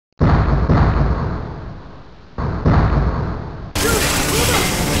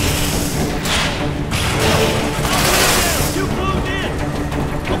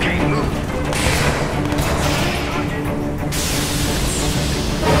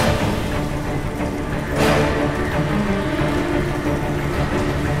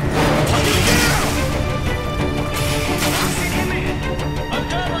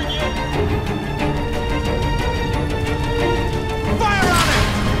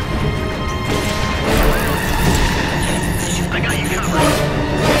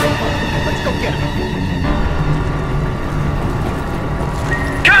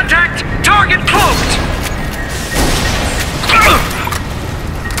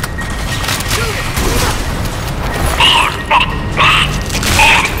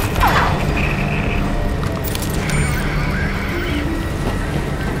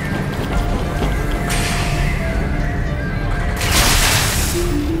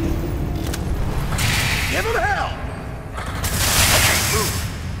Give him hell! Okay, move.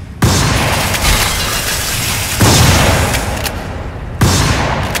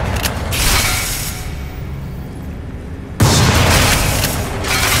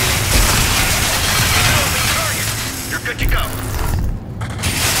 You're good to go.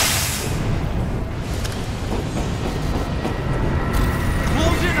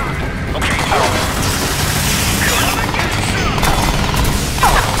 Close in on it. Okay, move. Come and get some.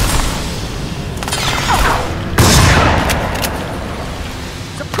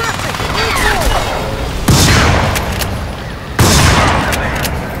 Suppressing! Move forward!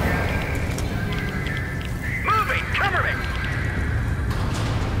 Moving! Cover me!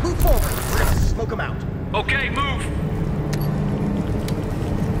 Move forward. We're gonna smoke them out. Okay, move!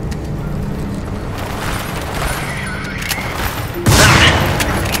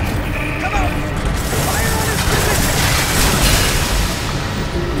 Come on! Fire on his position!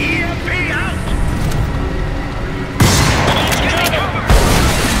 EMP out! Get cover!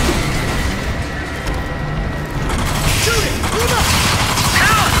 Shoot it! Move up!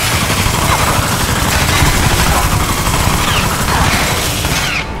 Help!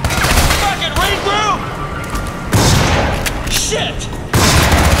 Fucking regroup! Shit!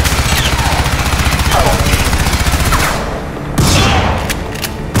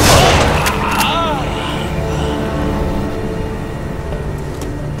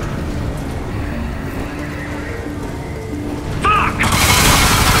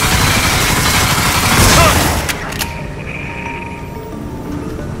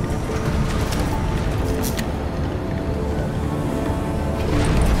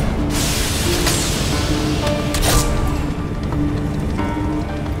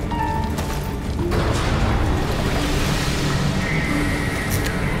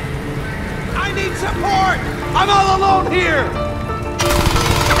 I need support! I'm all alone here!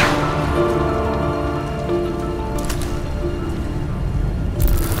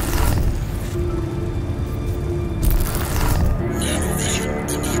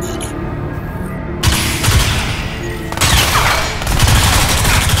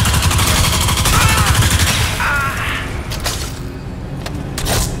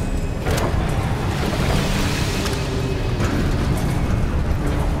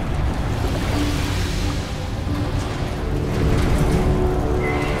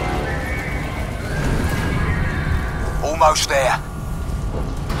 Almost there.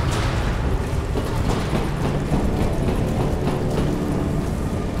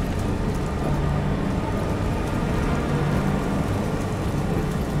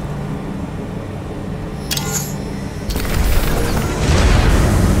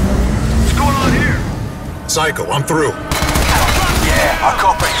 What's going on here? Psycho, I'm through. Yeah, I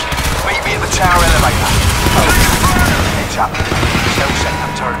copy. Meet me at the tower elevator. Heads up. Cell setting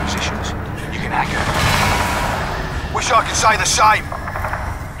up turret positions. You can hack it. Wish I could say the same.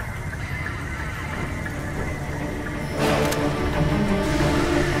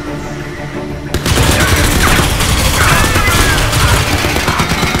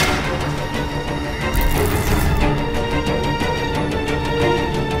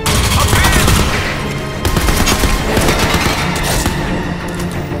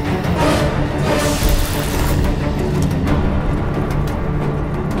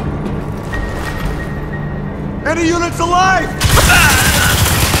 Any units alive?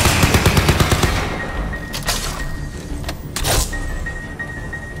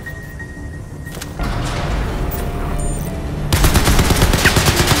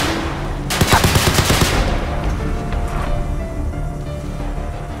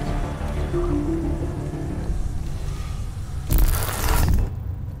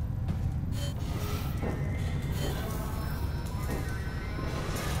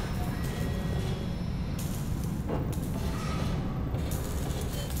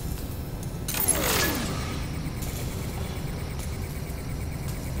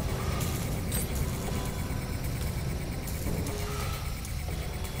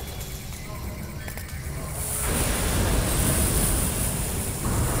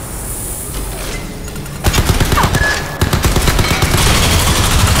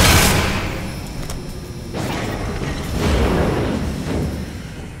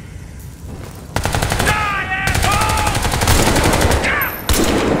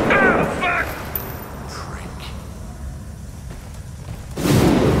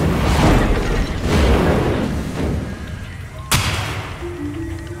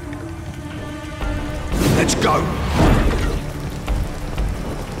 Let's go.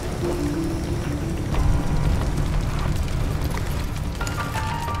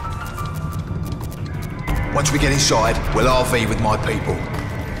 Once we get inside, we'll RV with my people.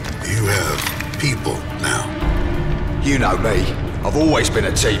 You have people now. You know me. I've always been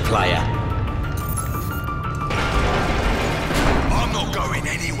a team player. I'm not going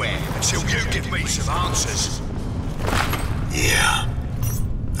anywhere until you give me some answers. Yeah,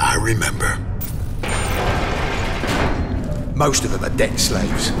 I remember. Most of them are debt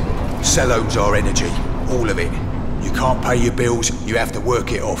slaves. Cell owns our energy, all of it. You can't pay your bills, you have to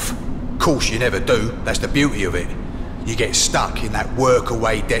work it off. Of course you never do, that's the beauty of it. You get stuck in that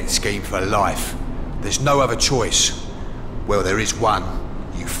work-away debt scheme for life. There's no other choice. Well, there is one.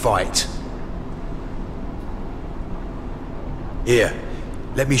 You fight. Here,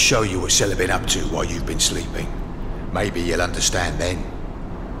 let me show you what Cell have been up to while you've been sleeping. Maybe you'll understand then.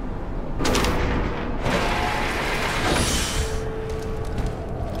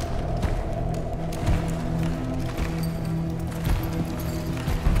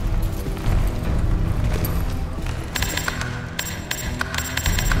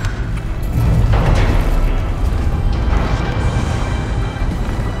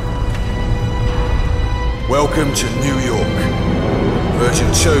 Welcome to New York, version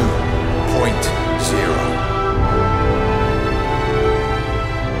 2.0.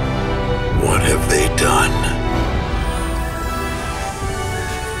 What have they done?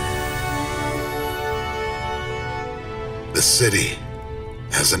 The city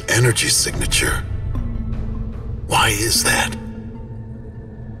has an energy signature. Why is that?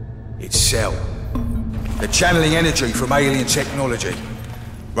 It's Cell. They're channeling energy from alien technology,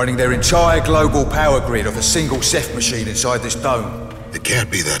 running their entire global power grid off a single Ceph machine inside this dome. It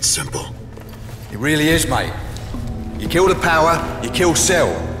can't be that simple. It really is, mate. You kill the power, you kill Cell.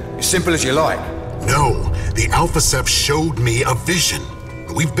 As simple as you like. No, the Alpha Ceph showed me a vision.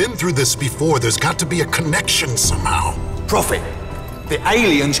 We've been through this before. There's got to be a connection somehow. Prophet, the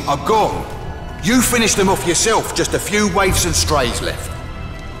aliens are gone. You finished them off yourself, just a few waifs and strays left.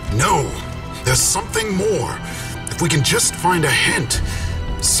 No, there's something more. If we can just find a hint.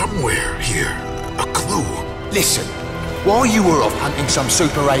 Somewhere here, a clue. Listen, while you were off hunting some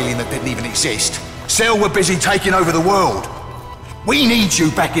super alien that didn't even exist, Cell were busy taking over the world. We need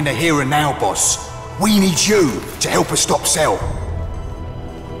you back in the here and now, boss. We need you to help us stop Cell.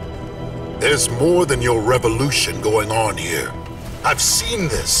 There's more than your revolution going on here. I've seen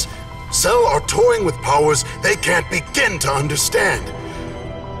this. Cell are toying with powers they can't begin to understand.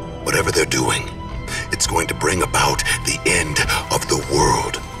 Whatever they're doing, it's going to bring about the end of the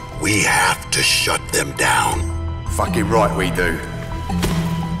world. We have to shut them down. Fucking right we do.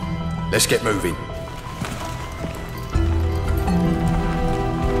 Let's get moving.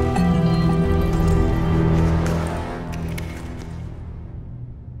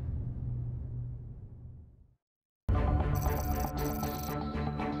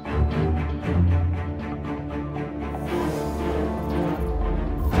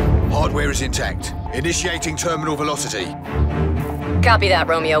 Hardware is intact. Initiating terminal velocity. Copy that,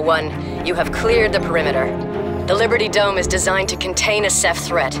 Romeo 1. You have cleared the perimeter. The Liberty Dome is designed to contain a Ceph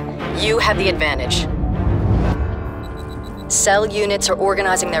threat. You have the advantage. Cell units are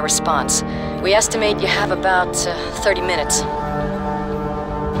organizing their response. We estimate you have about 30 minutes.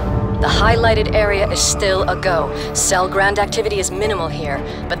 The highlighted area is still a go. Cell ground activity is minimal here,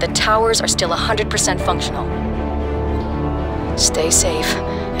 but the towers are still 100% functional. Stay safe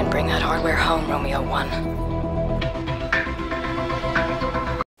and bring that hardware home, Romeo 1.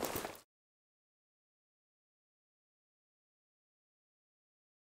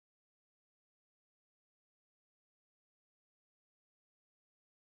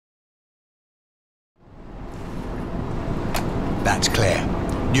 That's Claire,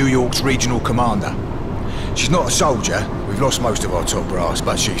 New York's regional commander. She's not a soldier. We've lost most of our top brass,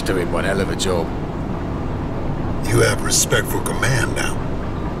 but she's doing one hell of a job. You have respect for command now.